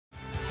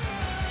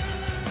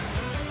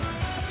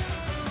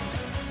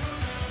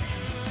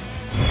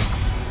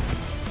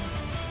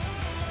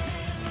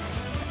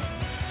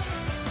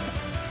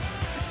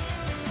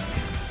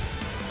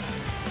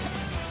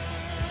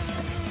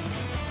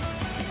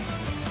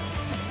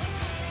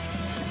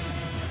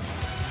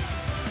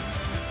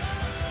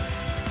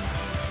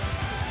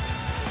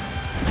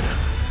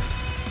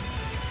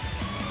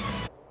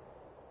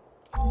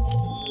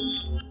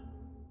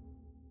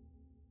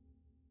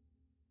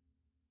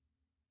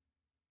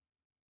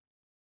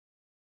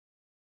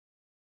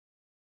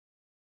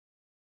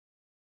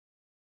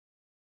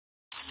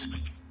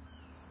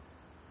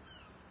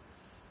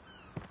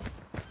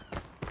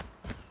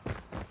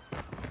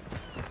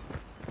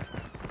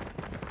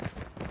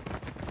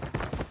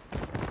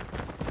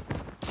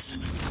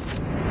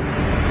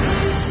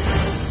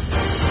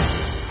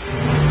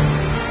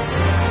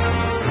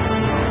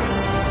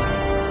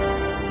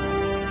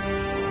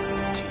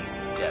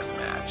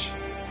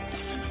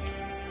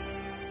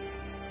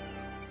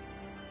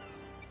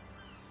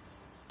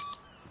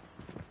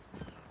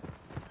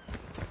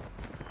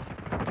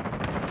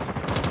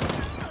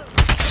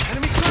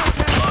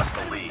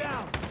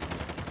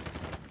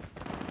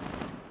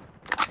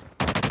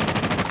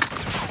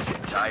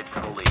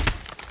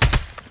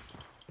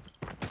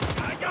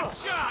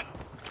Shot!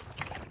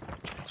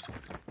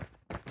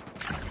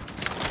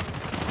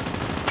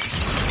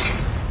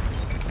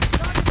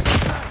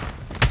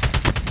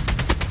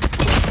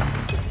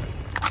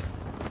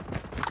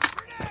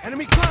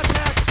 Enemy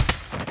contact!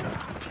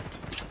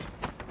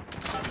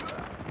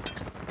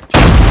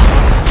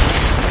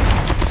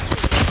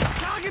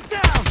 Target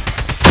down!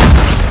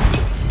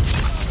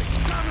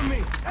 Cover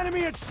me!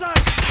 Enemy in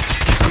sight!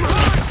 I'm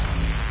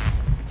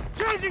hurt!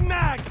 Changing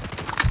mag!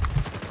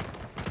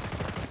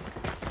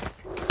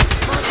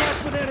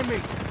 Contact with enemy!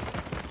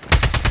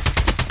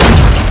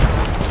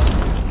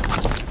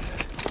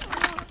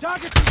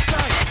 Target's in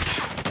sight!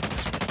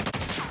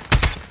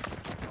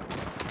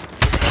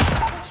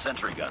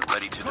 Sentry gun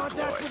ready to deploy.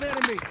 Contact with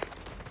enemy!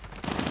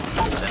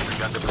 Sentry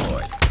gun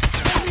deployed.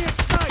 Enemy in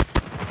sight!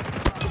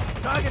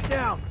 Target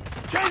down!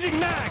 Changing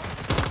mag!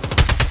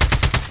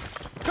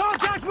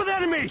 Contact with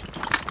enemy!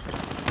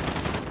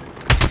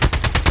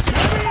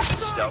 Enemy in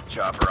sight! Stealth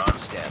chopper on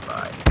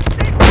standby.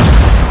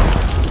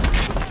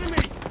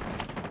 Enemy!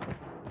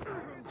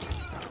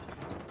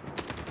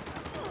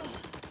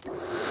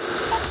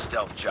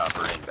 Stealth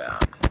chopper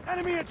inbound.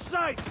 Enemy in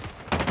sight!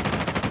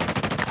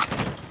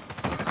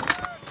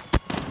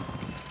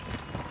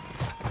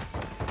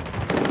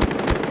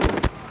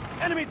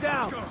 Enemy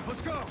down!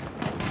 Let's go!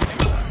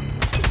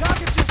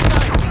 Target's in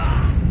sight!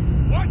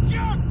 Watch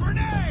out!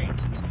 Grenade!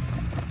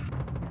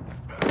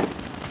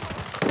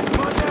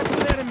 Contact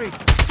with enemy!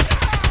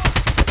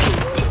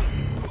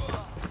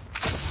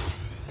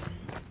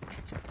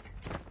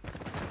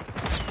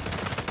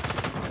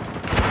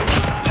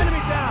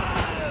 Enemy down!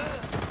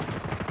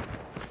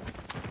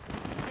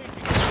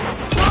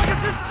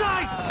 Target's in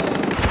sight!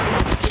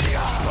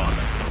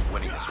 Bomber,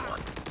 winning this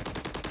one.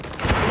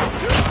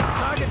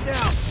 Target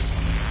down!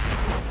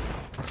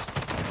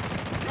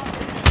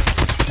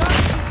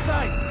 Target's in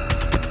sight!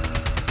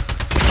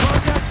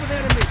 Contact with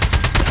enemy!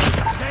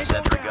 Tango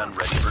Sentry down. gun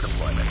ready for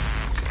deployment.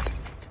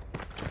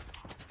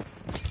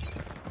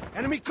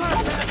 Enemy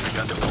contact! Sentry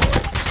gun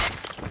deployed.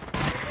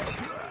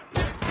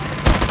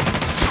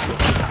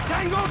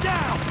 Tango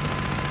down!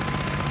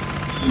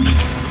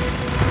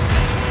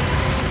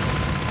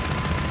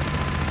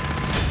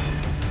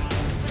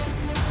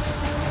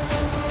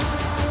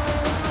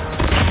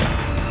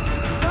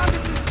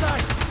 Target's in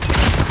sight!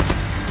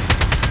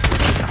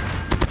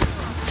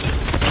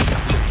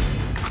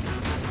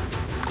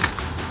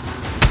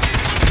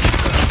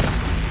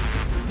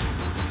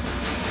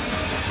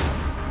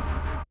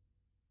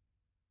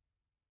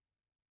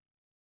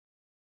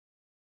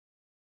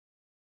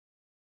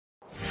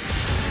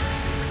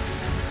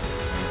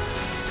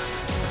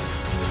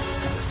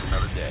 Just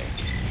another day.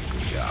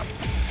 Good job.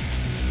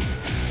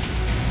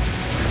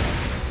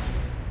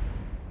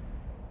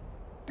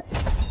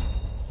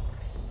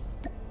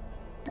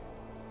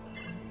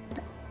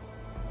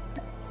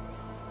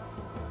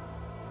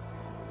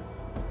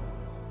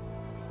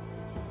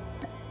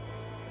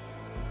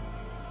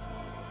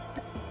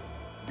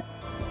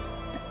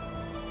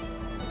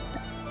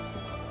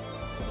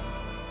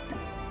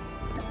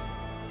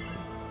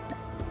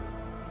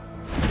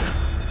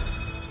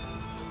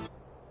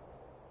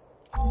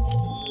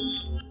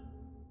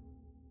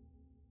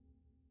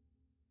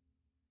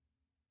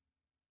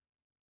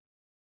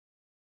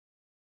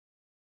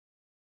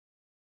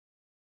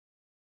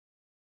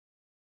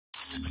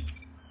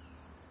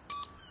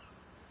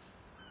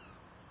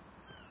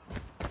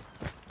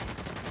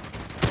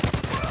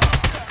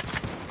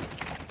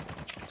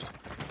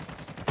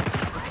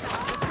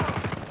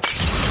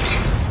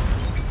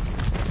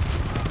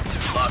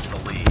 Lost the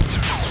lead.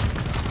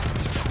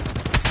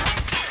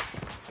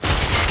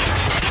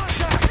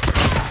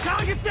 Contact!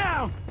 Target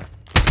down!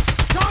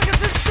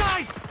 Target's in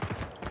sight!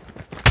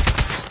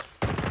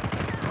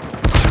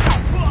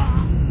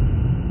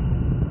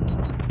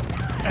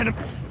 Enemy!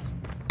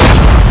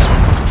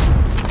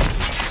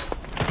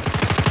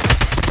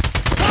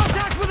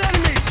 Contact with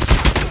enemy!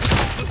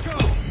 Let's go!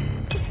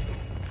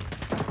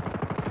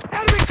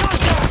 Enemy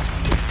contact!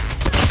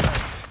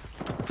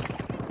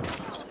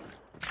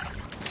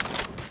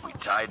 We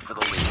tied for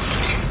the lead.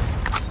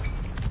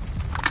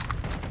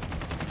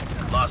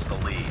 Lost the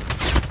lead.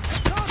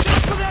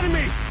 Contact with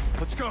enemy!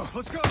 Let's go,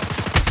 let's go!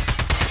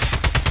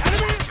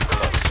 Enemy in Too sight!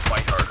 close.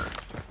 Fight harder.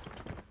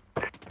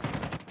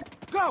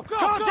 Go, go,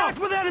 contact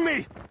with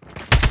enemy!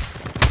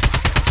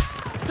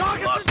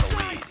 Target's Lost in the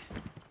sight! lead.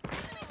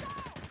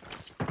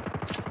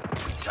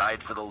 We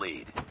tied for the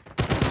lead.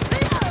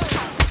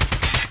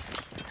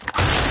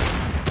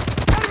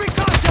 Enemy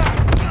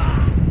contact!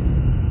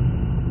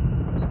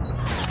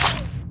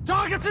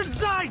 Target's in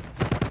sight!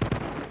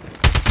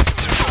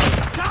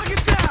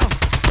 Target down!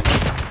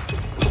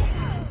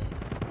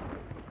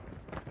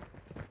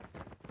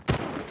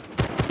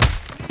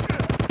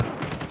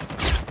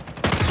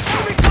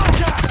 Enemy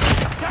contact!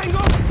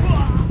 Tango!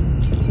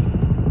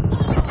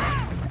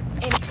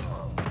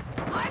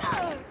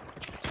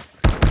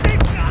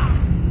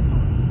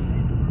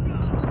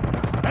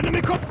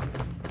 Enemy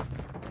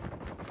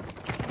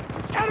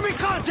Enemy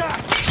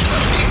contact!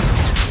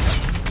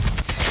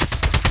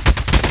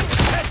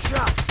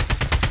 Headshot!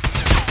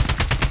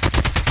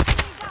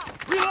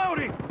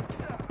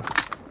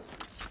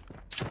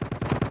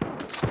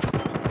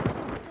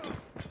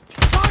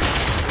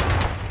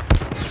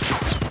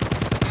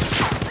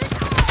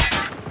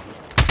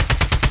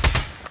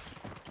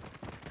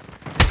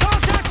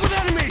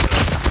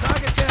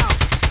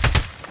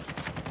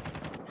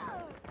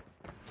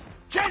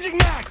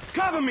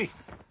 Cover me!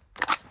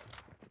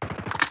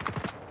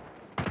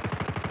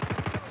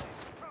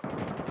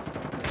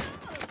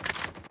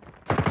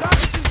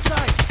 Target's in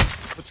sight!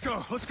 Let's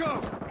go, let's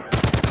go!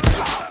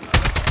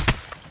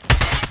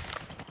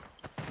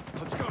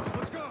 Let's go,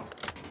 let's go!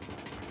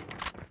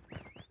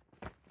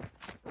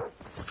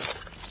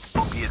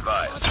 Be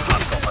advised,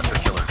 hostile hunter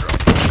killer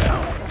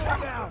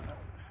drone down.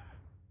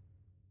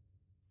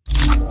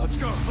 Let's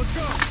go, let's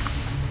go!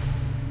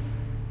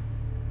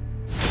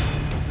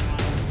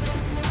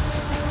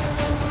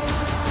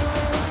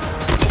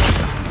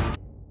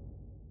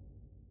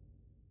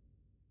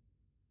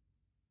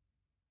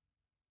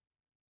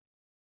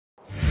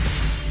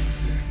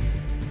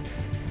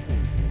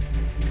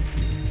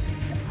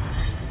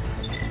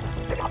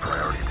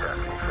 Priority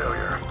tasking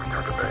failure.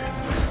 Return to base.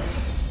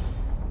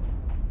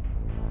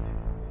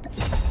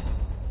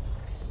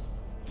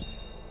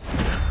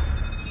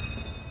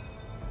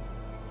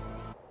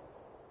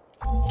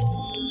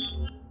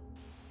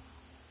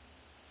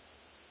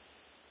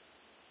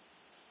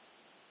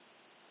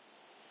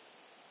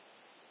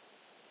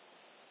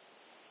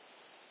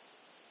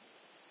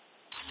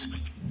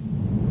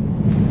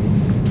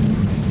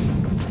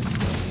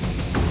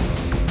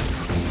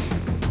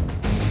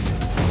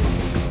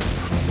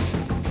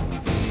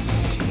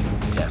 Team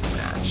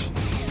Deathmatch.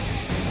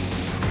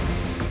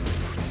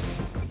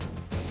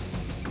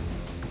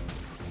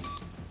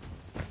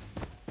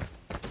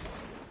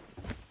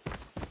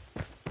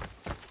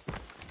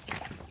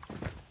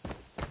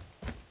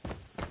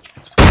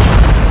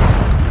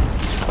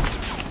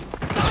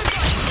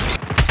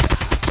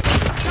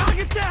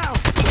 Target down!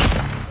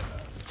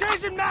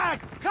 Changing mag!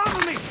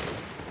 Cover me!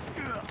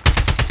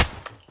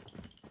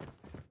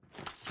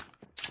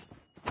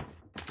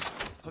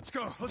 Let's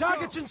go, let's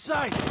Target's go! in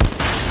sight!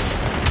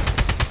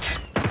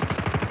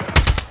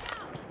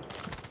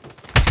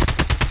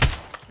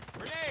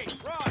 Grenade,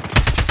 run!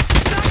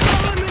 Sniper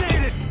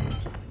eliminated!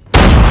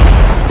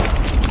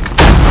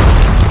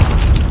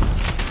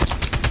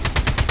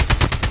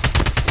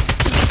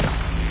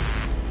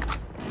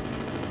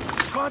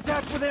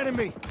 Contact with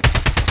enemy!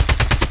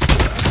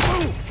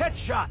 Ooh,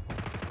 headshot!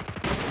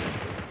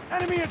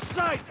 Enemy in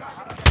sight!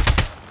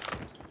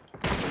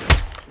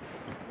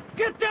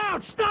 Get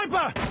down,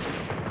 sniper!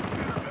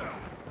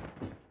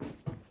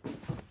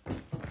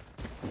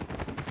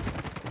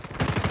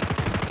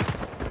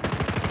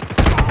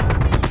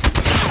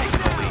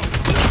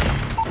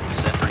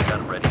 Sentry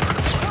gun ready for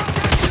deployment.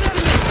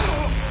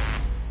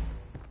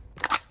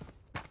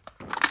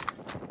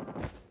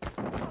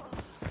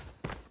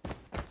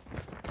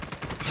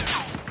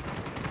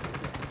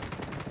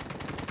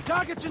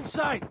 Target's in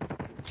sight!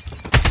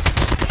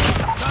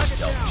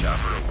 Stealth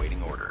chopper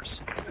awaiting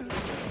orders.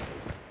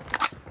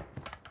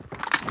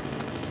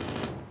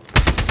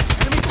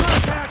 Enemy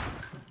contact!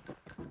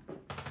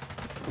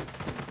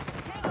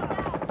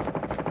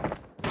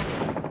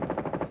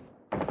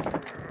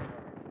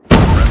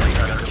 Friendly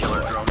hunter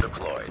killer drone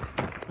deployed.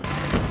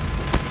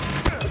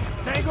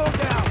 Tango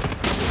down!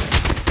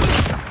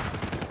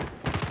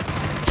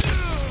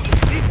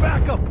 Need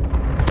backup!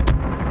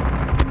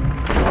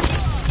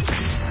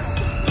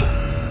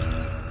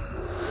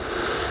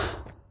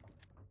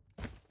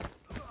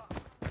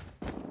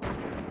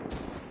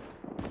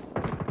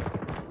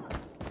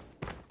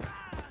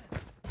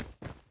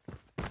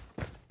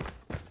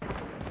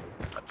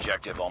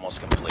 Objective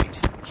almost complete.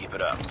 Keep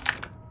it up.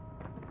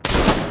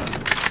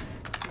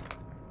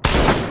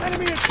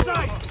 Enemy in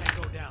sight!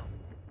 Tango down.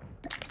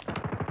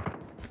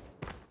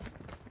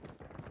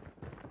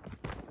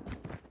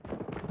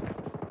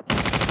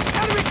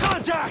 Enemy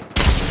contact!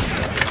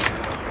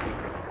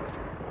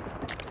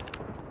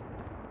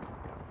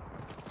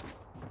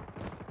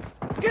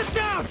 Get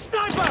down,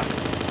 sniper!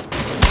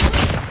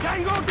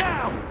 Tango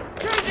down!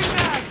 Changing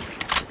mag!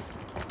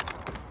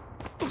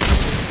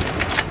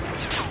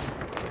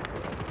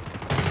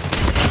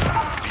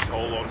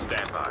 Toll on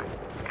standby.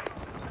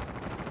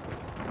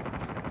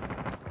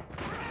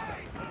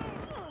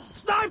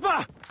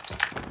 Sniper!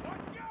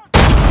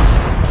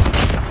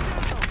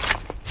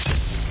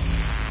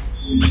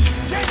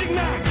 Changing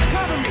mag!